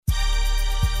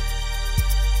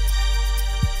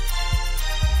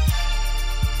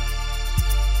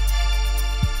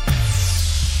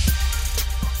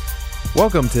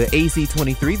Welcome to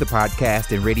AC23, the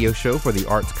podcast and radio show for the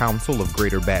Arts Council of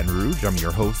Greater Baton Rouge. I'm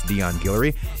your host, Dion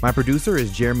Guillory. My producer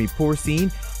is Jeremy Porcine.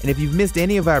 And if you've missed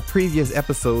any of our previous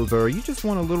episodes or you just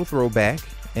want a little throwback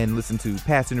and listen to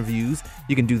past interviews,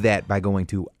 you can do that by going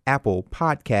to Apple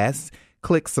Podcasts.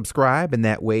 Click subscribe, and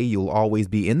that way you'll always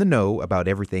be in the know about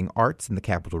everything arts in the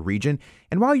capital region.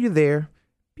 And while you're there,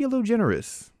 be a little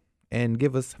generous and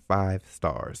give us 5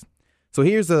 stars. So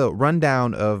here's a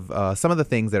rundown of some of the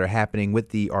things that are happening with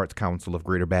the Arts Council of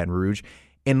Greater Baton Rouge.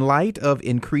 In light of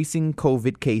increasing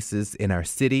COVID cases in our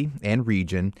city and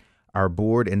region, our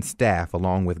board and staff,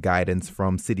 along with guidance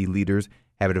from city leaders,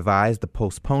 have advised the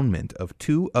postponement of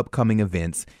 2 upcoming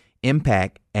events,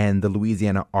 Impact and the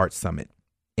Louisiana Arts Summit.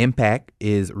 Impact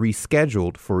is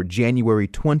rescheduled for January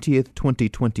 20th,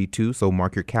 2022, so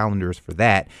mark your calendars for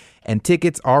that. And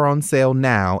tickets are on sale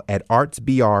now at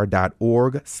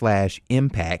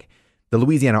artsbr.org/impact. The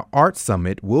Louisiana Arts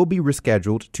Summit will be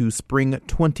rescheduled to spring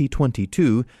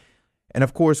 2022. And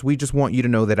of course, we just want you to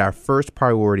know that our first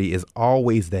priority is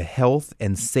always the health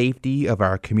and safety of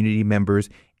our community members,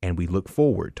 and we look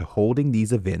forward to holding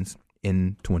these events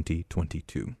in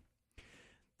 2022.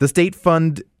 The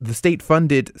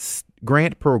state-funded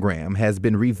grant program has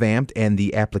been revamped, and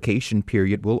the application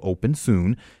period will open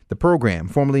soon. The program,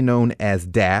 formerly known as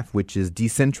DAF, which is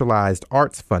Decentralized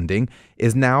Arts Funding,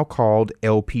 is now called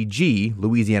LPG,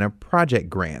 Louisiana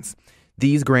Project Grants.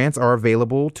 These grants are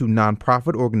available to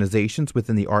nonprofit organizations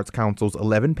within the Arts Council's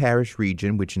 11-parish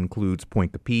region, which includes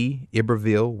Point Capee,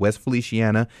 Iberville, West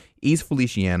Feliciana, East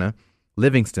Feliciana,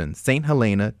 Livingston, St.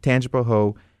 Helena,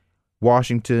 Tangipahoa,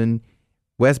 Washington,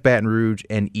 West Baton Rouge,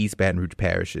 and East Baton Rouge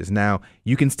parishes. Now,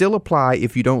 you can still apply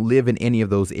if you don't live in any of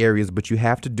those areas, but you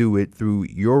have to do it through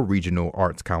your regional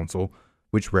arts council,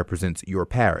 which represents your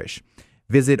parish.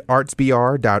 Visit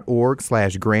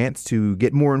artsbr.org/grants to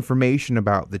get more information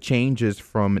about the changes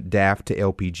from DAF to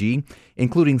LPG,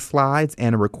 including slides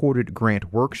and a recorded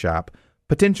grant workshop.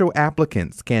 Potential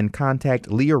applicants can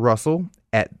contact Leah Russell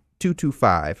at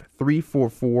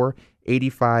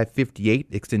 225-344-8558,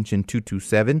 extension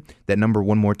 227. That number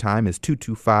one more time is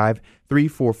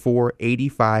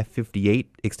 225-344-8558,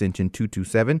 extension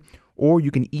 227. Or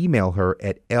you can email her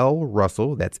at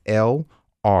lrussell, that's LRUSSELL,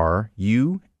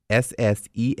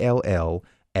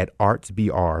 at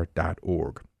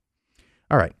artsbr.org.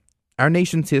 All right. Our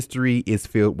nation's history is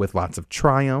filled with lots of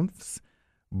triumphs,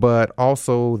 but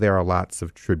also there are lots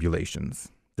of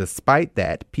tribulations. Despite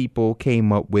that, people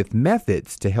came up with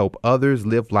methods to help others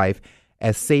live life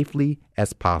as safely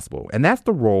as possible. And that's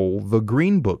the role the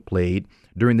Green Book played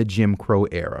during the Jim Crow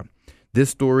era.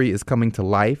 This story is coming to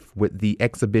life with the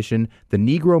exhibition, The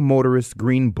Negro Motorist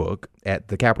Green Book, at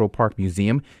the Capitol Park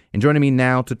Museum. And joining me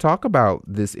now to talk about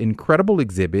this incredible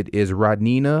exhibit is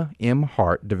Rodnina M.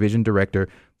 Hart, Division Director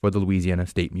for the Louisiana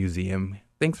State Museum.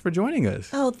 Thanks for joining us.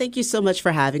 Oh, thank you so much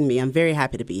for having me. I'm very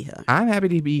happy to be here. I'm happy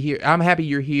to be here. I'm happy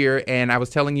you're here. And I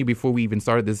was telling you before we even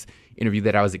started this interview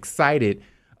that I was excited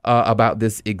about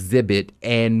this exhibit.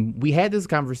 And we had this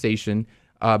conversation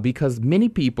because many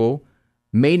people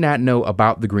may not know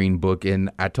about the Green Book. And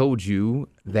I told you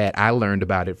that I learned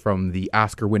about it from the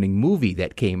Oscar-winning movie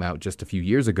that came out just a few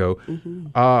years ago. Mm-hmm.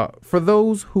 For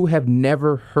those who have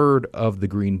never heard of the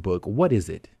Green Book, what is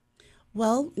it?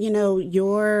 Well, you know,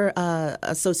 your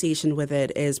association with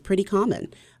it is pretty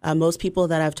common. Most people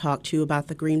that I've talked to about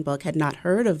the Green Book had not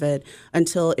heard of it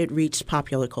until it reached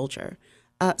popular culture.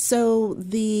 So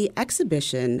the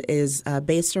exhibition is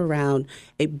based around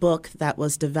a book that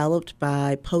was developed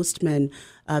by postman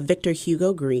Victor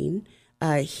Hugo Green.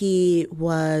 He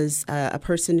was a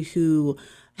person who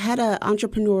had an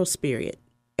entrepreneurial spirit.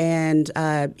 And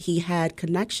he had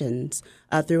connections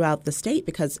throughout the state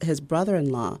because his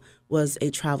brother-in-law was a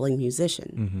traveling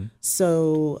musician. Mm-hmm.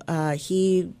 So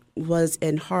he was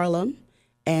in Harlem,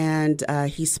 and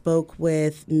he spoke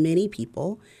with many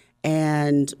people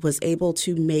and was able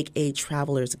to make a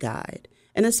traveler's guide.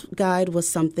 And this guide was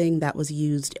something that was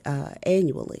used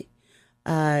annually.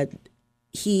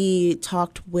 He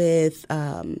talked with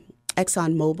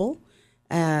ExxonMobil,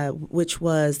 which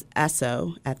was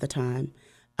Esso at the time,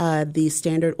 the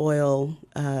Standard Oil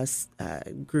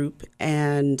group,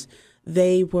 and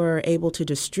they were able to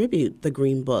distribute the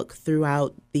Green Book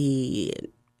throughout the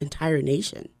entire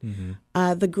nation.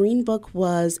 Mm-hmm. The Green Book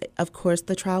was, of course,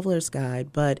 the traveler's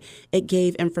guide, but it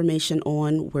gave information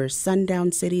on where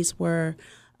sundown cities were,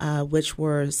 which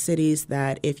were cities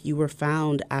that if you were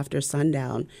found after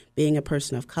sundown, being a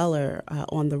person of color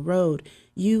on the road,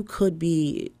 you could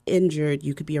be injured,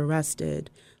 you could be arrested.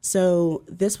 So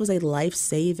this was a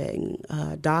life-saving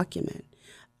document.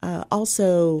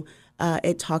 Also,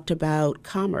 It talked about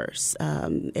commerce.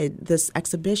 This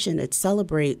exhibition, it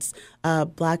celebrates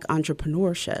Black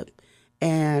entrepreneurship.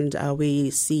 And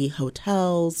we see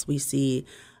hotels, we see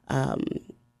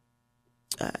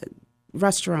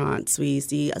restaurants, we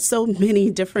see so many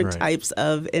different types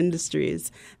of industries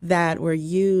that were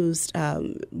used,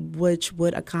 which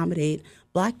would accommodate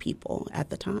Black people at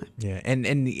the time. Yeah,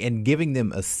 and giving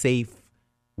them a safe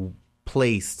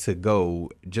place to go,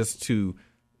 just to,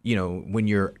 when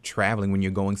you're traveling, when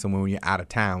you're going somewhere, when you're out of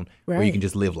town, where you can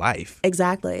just live life.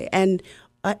 Exactly. And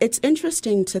it's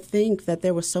interesting to think that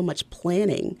there was so much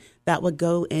planning that would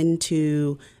go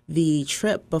into the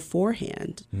trip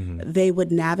beforehand. Mm-hmm. They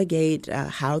would navigate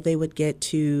how they would get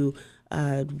to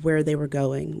where they were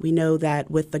going. We know that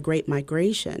with the Great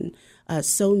Migration,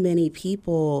 so many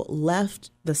people left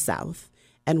the South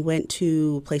and went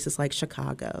to places like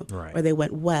Chicago, or they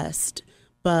went west.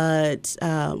 But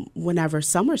whenever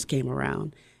summers came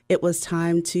around, it was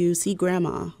time to see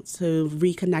grandma, to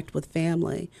reconnect with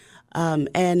family.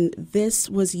 And this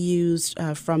was used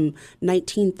from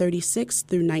 1936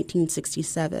 through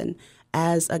 1967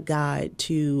 as a guide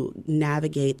to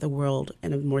navigate the world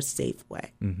in a more safe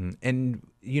way. Mm-hmm. And,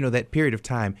 that period of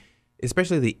time,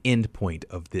 especially the end point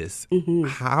of this,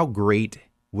 how great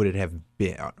would it have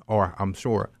been, or I'm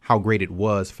sure how great it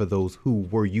was for those who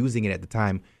were using it at the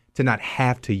time to not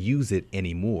have to use it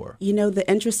anymore? The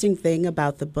interesting thing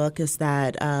about the book is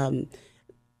that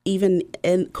even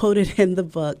quoted in the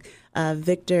book,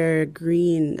 Victor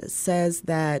Green says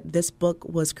that this book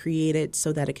was created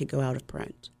so that it could go out of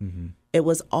print. Mm-hmm. It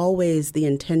was always the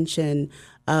intention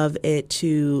of it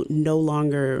to no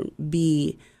longer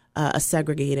be a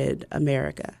segregated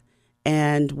America.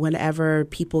 And whenever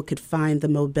people could find the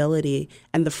mobility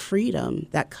and the freedom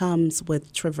that comes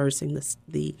with traversing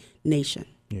the nation.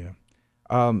 Yeah.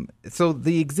 So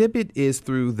the exhibit is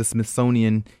through the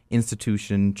Smithsonian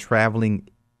Institution Traveling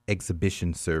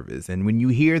Exhibition Service. And when you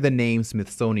hear the name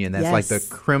Smithsonian, that's like the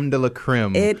creme de la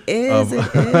creme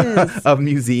of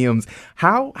museums.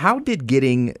 How did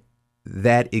getting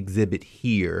that exhibit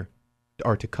here,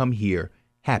 or to come here,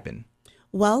 happen?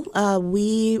 Well,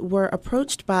 we were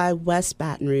approached by West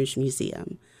Baton Rouge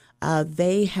Museum.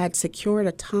 They had secured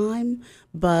a time,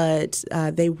 but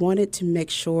they wanted to make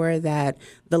sure that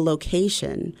the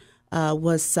location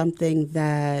was something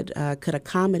that could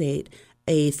accommodate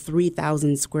a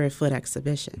 3,000 square foot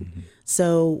exhibition. Mm-hmm.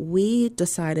 So we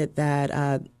decided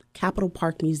that Capitol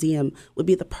Park Museum would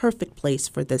be the perfect place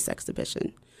for this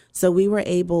exhibition. So we were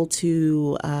able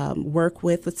to work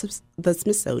with the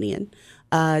Smithsonian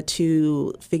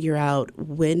to figure out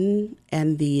when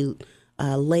and the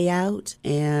layout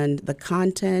and the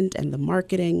content and the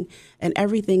marketing and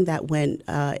everything that went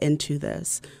into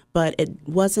this. But it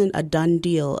wasn't a done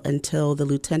deal until the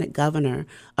Lieutenant Governor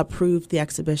approved the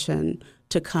exhibition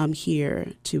to come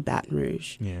here to Baton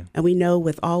Rouge. Yeah. And we know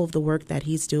with all of the work that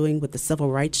he's doing with the Civil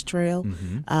Rights Trail,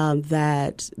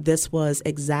 that this was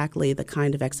exactly the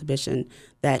kind of exhibition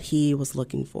that he was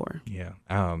looking for. Yeah.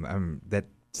 That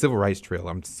Civil Rights Trail,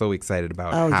 I'm so excited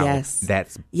about how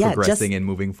that's progressing and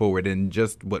moving forward. And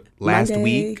just last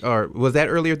week, or was that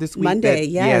earlier this week? Monday,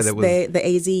 the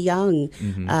A.Z. Young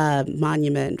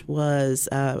monument was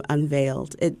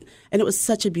unveiled. And it was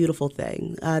such a beautiful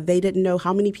thing. They didn't know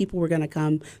how many people were going to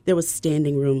come. There was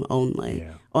standing room only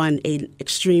on an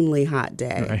extremely hot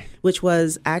day, which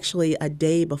was actually a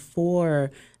day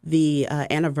before the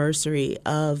anniversary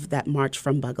of that march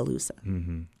from Bogalusa.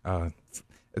 Mm-hmm.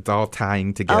 It's all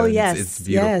tying together. Oh, yes. It's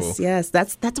beautiful. Yes.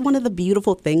 That's one of the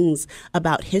beautiful things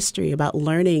about history, about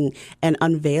learning and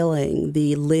unveiling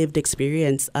the lived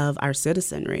experience of our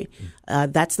citizenry.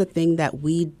 That's the thing that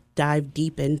we dive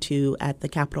deep into at the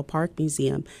Capitol Park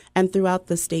Museum and throughout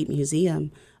the State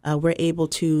Museum. We're able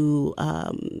to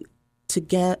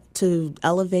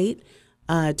elevate,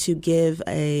 to give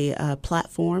a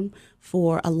platform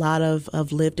for a lot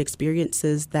of lived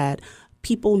experiences that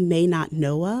people may not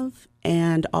know of.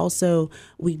 And also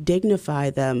we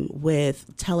dignify them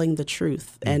with telling the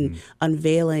truth and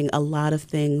unveiling a lot of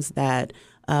things that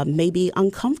may be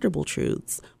uncomfortable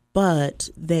truths, but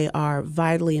they are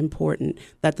vitally important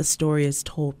that the story is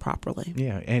told properly.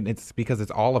 Yeah, and it's because it's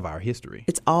all of our history.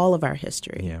 It's all of our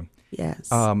history. Yeah. Yes.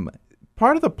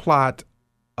 Part of the plot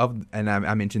of, and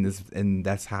I mentioned this, and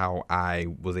that's how I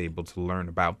was able to learn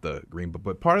about the Green Book,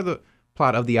 but part of the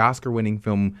plot of the Oscar-winning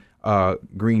film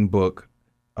Green Book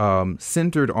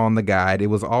centered on the guide. It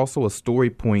was also a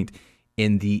story point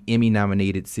in the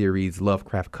Emmy-nominated series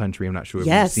Lovecraft Country. I'm not sure if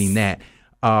you've seen that.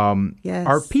 Yes.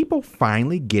 Are people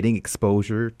finally getting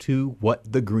exposure to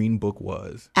what the Green Book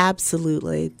was?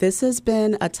 Absolutely. This has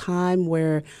been a time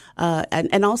where,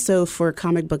 and also for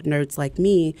comic book nerds like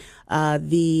me,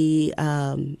 the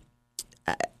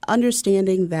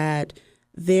understanding that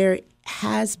there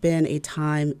has been a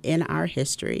time in our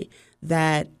history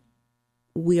that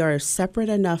we are separate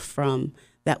enough from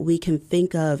that we can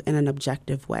think of in an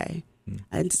objective way.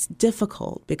 And it's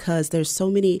difficult because there's so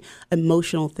many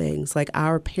emotional things, like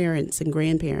our parents and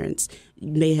grandparents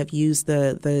may have used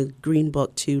the Green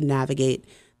Book to navigate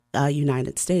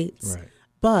United States. Right.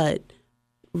 But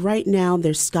right now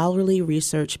there's scholarly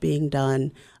research being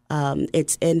done.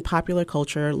 It's in popular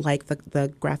culture, like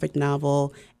the graphic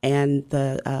novel and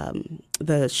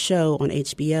the show on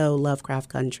HBO, Lovecraft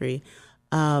Country.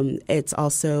 It's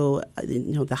also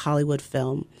the Hollywood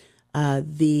film.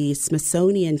 The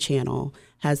Smithsonian Channel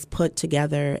has put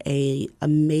together a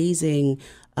amazing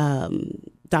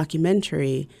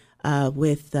documentary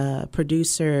with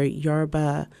producer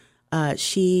Yorba.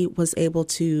 She was able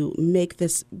to make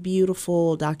this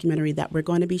beautiful documentary that we're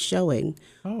going to be showing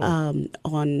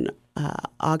on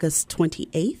August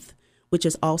 28th, which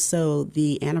is also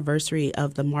the anniversary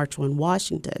of the March on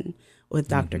Washington with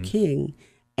Dr. King.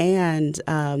 And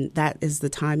that is the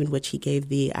time in which he gave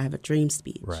the I Have a Dream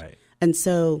speech. Right. And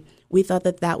so we thought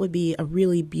that would be a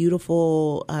really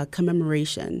beautiful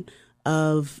commemoration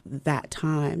of that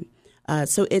time.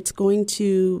 So it's going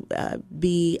to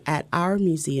be at our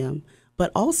museum,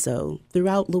 but also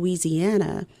throughout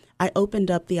Louisiana. I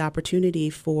opened up the opportunity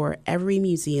for every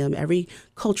museum, every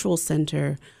cultural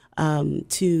center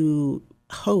to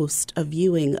host a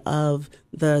viewing of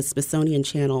the Smithsonian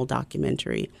Channel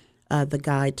documentary, The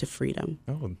Guide to Freedom.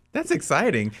 Oh, that's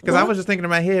exciting. Because I was just thinking in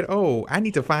my head, I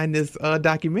need to find this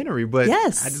documentary, but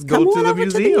yes, I just go to the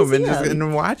museum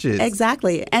and watch it.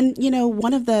 Exactly. And,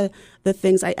 one of the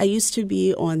things, I used to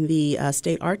be on the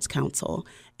State Arts Council,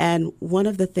 and one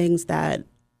of the things that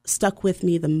stuck with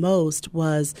me the most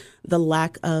was the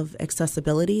lack of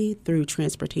accessibility through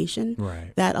transportation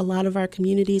that a lot of our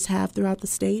communities have throughout the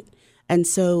state. And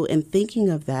so in thinking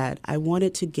of that, I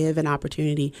wanted to give an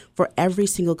opportunity for every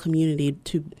single community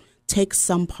to take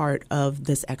some part of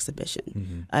this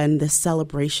exhibition and this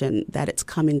celebration that it's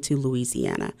coming to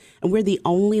Louisiana. And we're the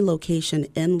only location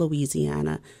in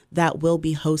Louisiana that will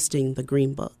be hosting the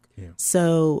Green Book. Yeah.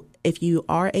 So if you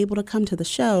are able to come to the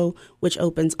show, which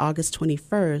opens August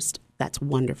 21st, that's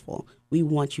wonderful. We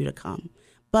want you to come.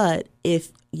 But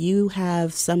if you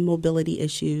have some mobility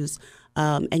issues,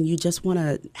 and you just want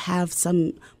to have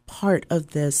some part of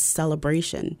this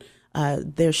celebration,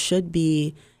 there should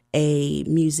be a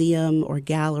museum or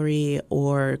gallery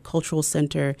or cultural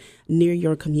center near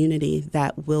your community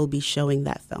that will be showing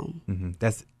that film.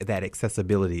 That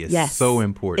accessibility is so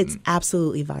important. It's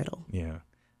absolutely vital. Yeah.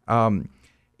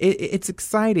 It's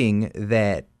exciting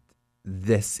that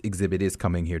this exhibit is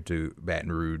coming here to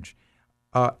Baton Rouge.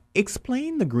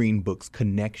 Explain the Green Book's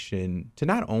connection to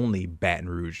not only Baton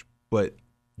Rouge, but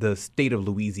the state of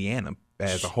Louisiana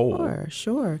as a whole.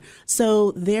 Sure.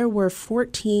 So there were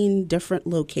 14 different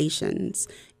locations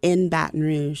in Baton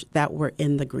Rouge that were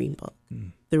in the Green Book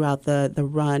throughout the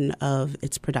run of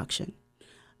its production.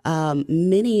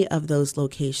 Many of those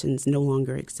locations no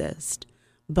longer exist,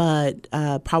 but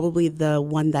probably the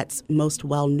one that's most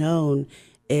well known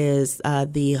is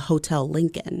the Hotel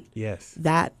Lincoln. Yes.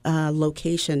 That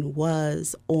location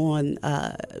was on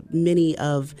many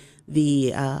of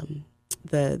the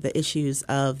issues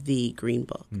of the Green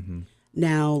Book.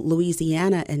 Now,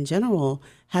 Louisiana in general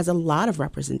has a lot of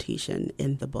representation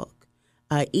in the book.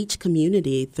 Each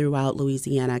community throughout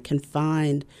Louisiana can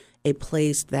find a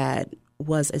place that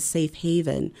was a safe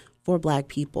haven for Black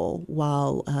people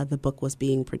while the book was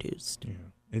being produced.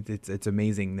 Yeah. It's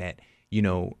amazing that,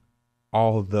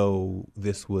 although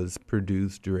this was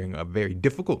produced during a very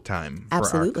difficult time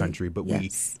for our country, but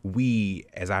we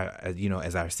as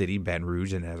our city, Baton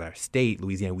Rouge, and as our state,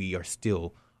 Louisiana, we are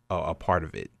still a part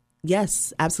of it.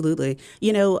 Yes, absolutely.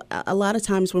 A lot of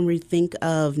times when we think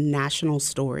of national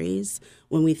stories,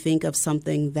 when we think of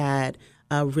something that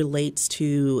relates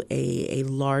to a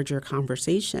larger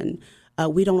conversation,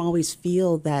 we don't always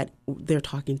feel that they're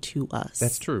talking to us.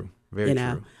 That's true. Very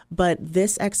true. But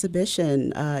this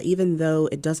exhibition, even though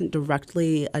it doesn't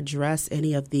directly address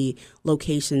any of the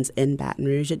locations in Baton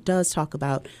Rouge, it does talk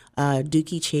about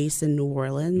Dookie Chase in New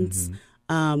Orleans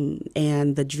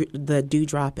and the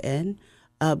Dewdrop Inn.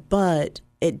 But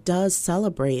it does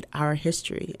celebrate our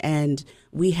history, and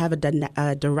we have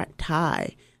a direct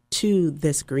tie to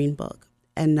this Green Book.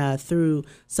 And through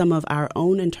some of our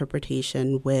own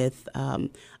interpretation with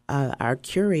our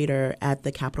curator at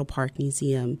the Capitol Park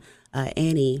Museum,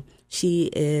 Annie, she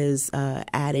is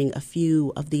adding a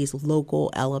few of these local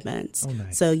elements. Oh,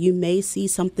 nice. So you may see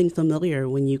something familiar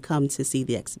when you come to see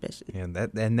the exhibition. And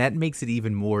that makes it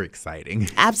even more exciting.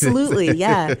 Absolutely,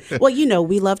 yeah. Well,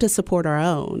 we love to support our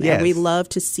own. Yes. And we love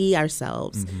to see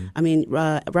ourselves. Mm-hmm. I mean,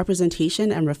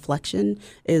 representation and reflection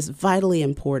is vitally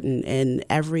important in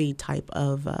every type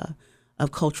of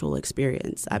cultural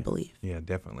experience, I believe. Yeah,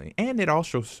 definitely. And it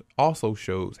also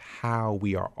shows how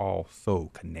we are all so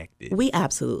connected. We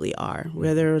absolutely are,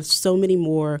 where there are so many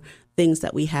more things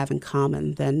that we have in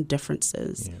common than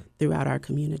differences throughout our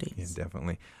communities. Yeah,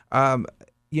 definitely.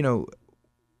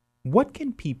 What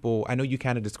can people, I know you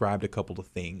kind of described a couple of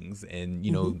things and,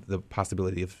 the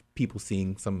possibility of people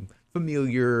seeing some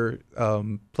familiar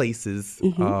places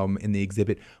in the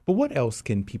exhibit, but what else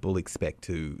can people expect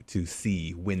to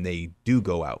see when they do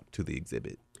go out to the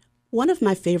exhibit? One of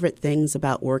my favorite things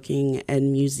about working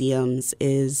in museums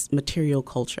is material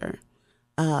culture.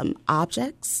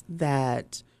 Objects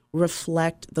that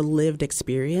reflect the lived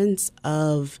experience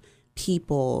of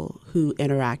people who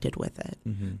interacted with it.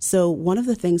 Mm-hmm. So one of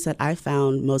the things that I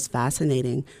found most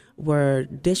fascinating were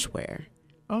dishware.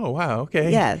 Oh, wow.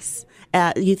 Okay. Yes.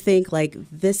 You think like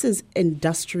this is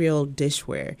industrial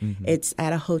dishware. Mm-hmm. It's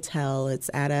at a hotel. It's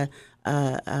at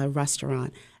a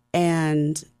restaurant.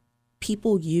 And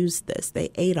people used this. They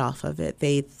ate off of it.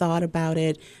 They thought about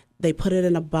it. They put it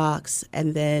in a box.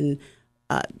 And then,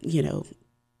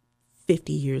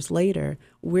 50 years later,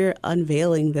 we're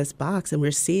unveiling this box and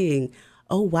we're seeing,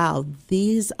 oh, wow,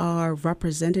 these are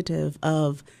representative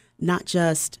of not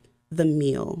just the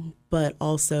meal, but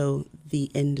also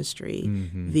the industry,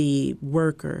 the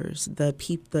workers, the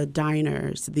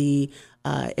diners, the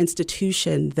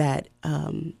institution that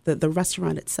the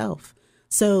restaurant itself.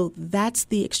 So that's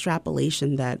the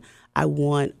extrapolation that I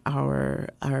want our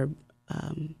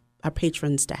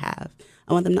patrons to have.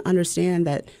 I want them to understand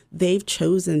that they've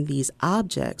chosen these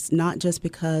objects not just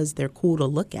because they're cool to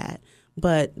look at,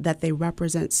 but that they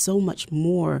represent so much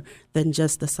more than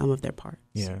just the sum of their parts.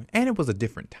 Yeah, and it was a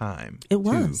different time. It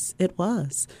was. It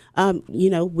was.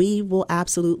 We will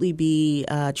absolutely be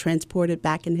transported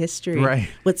back in history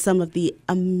with some of the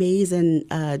amazing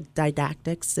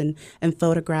didactics and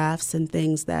photographs and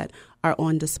things that are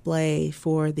on display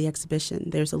for the exhibition.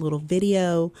 There's a little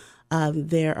video.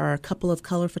 There are a couple of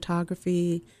color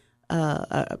photography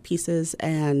pieces,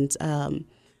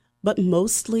 but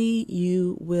mostly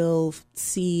you will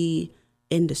see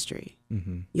industry.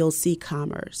 Mm-hmm. You'll see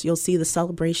commerce. You'll see the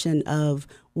celebration of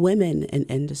women in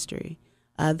industry.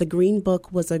 The Green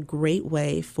Book was a great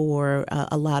way for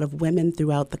a lot of women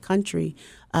throughout the country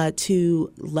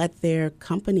to let their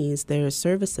companies, their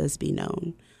services be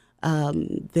known.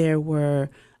 There were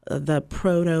the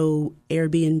proto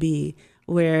Airbnb,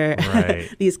 where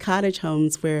these cottage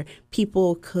homes where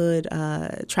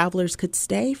travelers could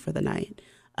stay for the night.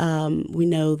 We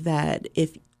know that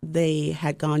if they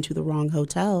had gone to the wrong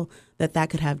hotel, that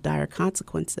could have dire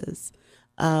consequences.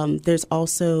 There's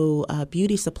also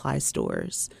beauty supply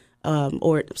stores,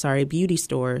 beauty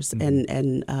stores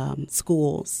and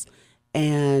schools,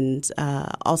 and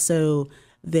also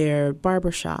their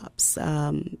barbershops.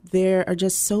 There are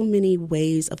just so many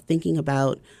ways of thinking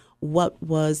about what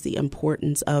was the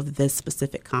importance of this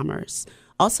specific commerce.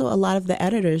 Also, a lot of the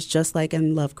editors, just like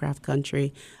in Lovecraft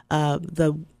Country,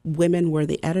 the women were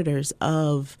the editors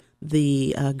of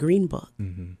the Green Book.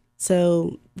 Mm-hmm.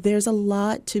 So there's a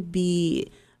lot to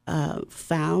be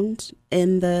found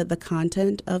in the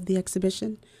content of the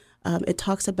exhibition. It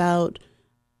talks about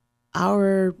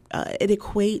it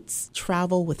equates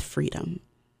travel with freedom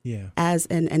as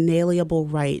an inalienable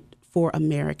right for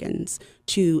Americans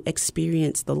to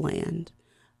experience the land.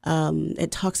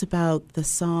 It talks about the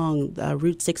song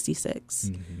Route 66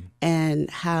 and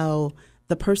how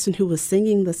the person who was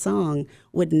singing the song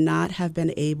would not have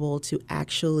been able to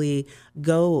actually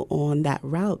go on that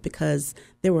route because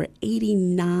there were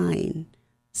 89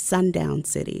 sundown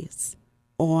cities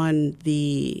on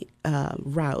the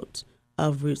route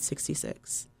of Route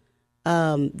 66.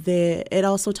 It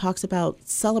also talks about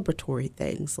celebratory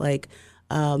things like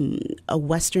a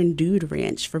Western Dude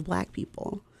Ranch for Black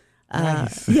people.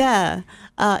 Nice.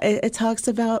 It talks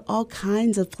about all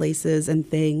kinds of places and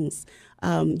things.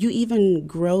 You even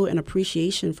grow an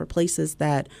appreciation for places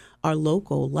that are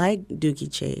local, like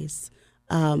Doogie Chase.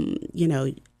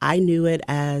 I know it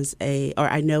as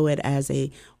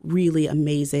a really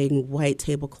amazing white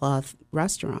tablecloth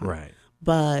restaurant. Right.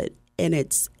 But in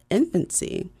its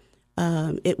infancy,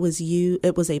 it was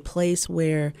a place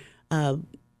where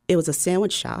it was a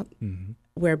sandwich shop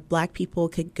where Black people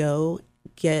could go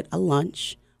get a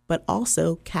lunch, but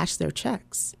also cash their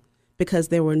checks because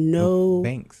there were no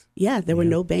banks. Yeah, there were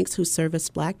no banks who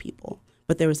serviced Black people,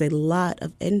 but there was a lot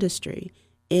of industry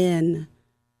in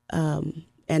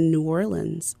New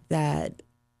Orleans that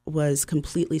was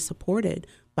completely supported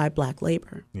by Black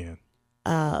labor. Yeah.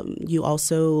 You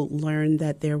also learned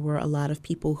that there were a lot of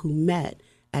people who met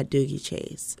at Doogie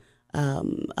Chase,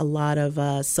 a lot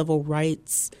of civil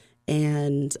rights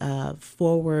and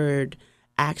forward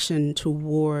action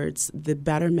towards the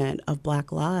betterment of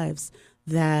Black lives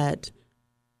that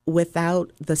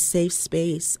without the safe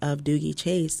space of Doogie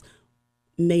Chase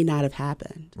may not have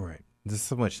happened. Right. There's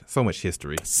so much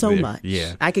history. So there. much.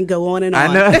 Yeah. I can go on and on.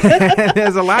 I know.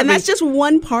 There's a lot. And that's just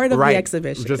one part of right. the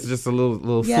exhibition. Just a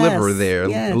little Yes, sliver there,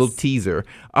 yes. a little teaser.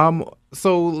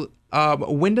 So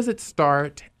when does it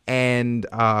start, and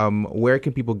where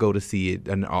can people go to see it,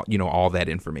 and all that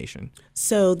information?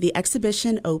 So the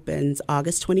exhibition opens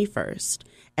August 21st,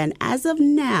 and as of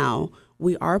now,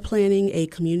 we are planning a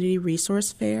community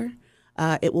resource fair.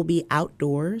 It will be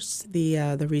outdoors.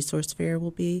 The resource fair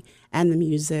will be, and the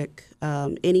music,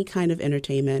 any kind of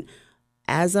entertainment.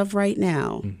 As of right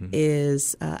now,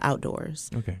 is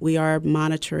outdoors. Okay. We are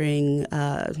monitoring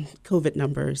COVID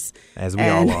numbers, as we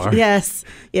all are. Yes,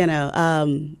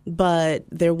 but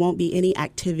there won't be any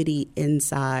activity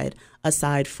inside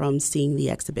aside from seeing the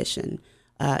exhibition.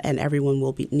 And everyone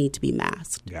will need to be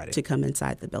masked to come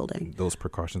inside the building. Those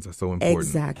precautions are so important.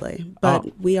 Exactly.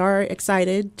 But we are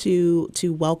excited to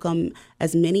welcome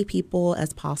as many people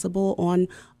as possible on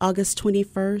August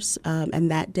 21st. And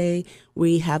that day,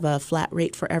 we have a flat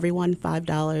rate for everyone,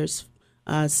 $5,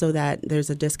 so that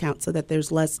there's a discount, so that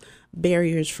there's less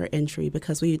barriers for entry,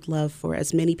 because we'd love for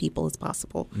as many people as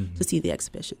possible to see the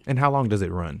exhibition. And how long does it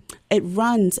run? It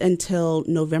runs until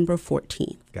November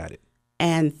 14th. Got it.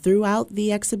 And throughout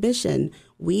the exhibition,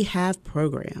 we have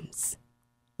programs.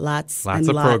 Lots of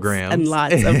programs. And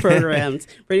lots of programs.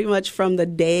 Pretty much from the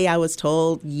day I was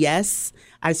told, yes,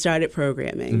 I started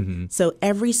programming. So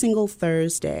every single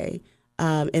Thursday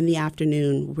in the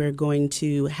afternoon, we're going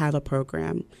to have a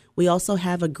program. We also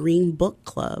have a Green Book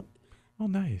Club. Oh,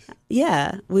 nice.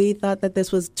 Yeah. We thought that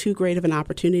this was too great of an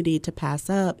opportunity to pass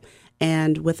up.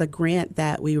 And with a grant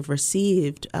that we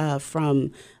received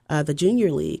from the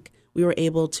Junior League, we were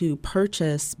able to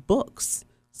purchase books.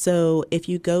 So if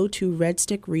you go to Red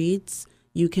Stick Reads,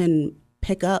 you can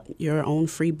pick up your own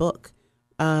free book.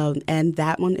 And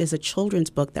that one is a children's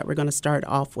book that we're going to start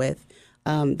off with.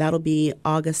 That'll be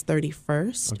August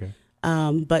 31st. Okay.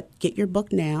 But get your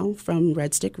book now from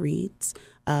Red Stick Reads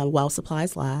while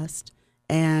supplies last.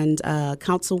 And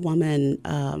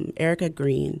Councilwoman Erica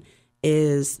Green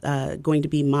is going to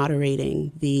be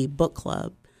moderating the book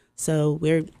club. So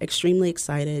we're extremely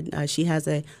excited. She has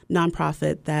a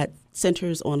nonprofit that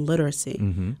centers on literacy.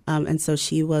 And so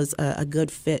she was a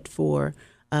good fit for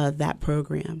that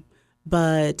program.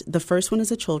 But the first one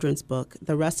is a children's book.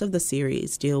 The rest of the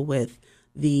series deal with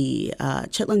the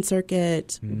Chitlin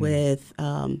Circuit, with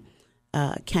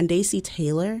Candace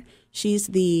Taylor. She was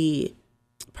the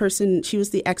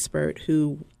expert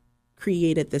who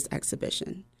created this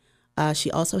exhibition.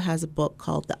 She also has a book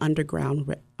called The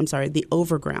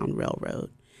Overground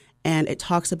Railroad, and it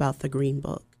talks about the Green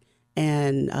Book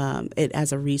and it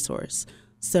as a resource.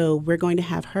 So we're going to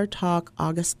have her talk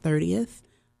October 30th.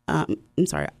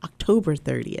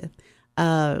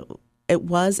 It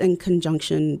was in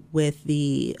conjunction with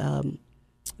the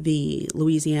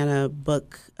Louisiana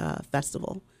Book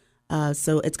Festival.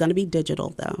 So it's going to be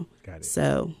digital, though. Got it.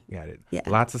 So, got it. Yeah.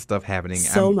 Lots of stuff happening.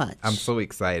 So much. I'm so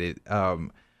excited.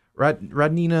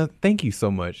 Rodnina, thank you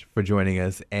so much for joining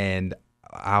us. And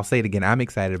I'll say it again, I'm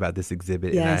excited about this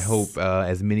exhibit. Yes. And I hope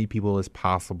as many people as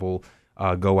possible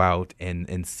go out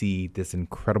and see this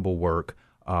incredible work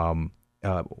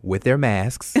with their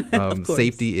masks.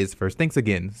 Safety is first. Thanks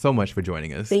again so much for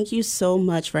joining us. Thank you so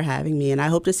much for having me. And I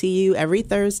hope to see you every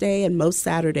Thursday and most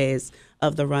Saturdays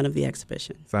of the run of the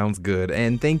exhibition. Sounds good.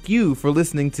 And thank you for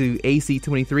listening to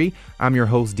AC23. I'm your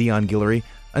host, Dion Guillory.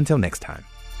 Until next time.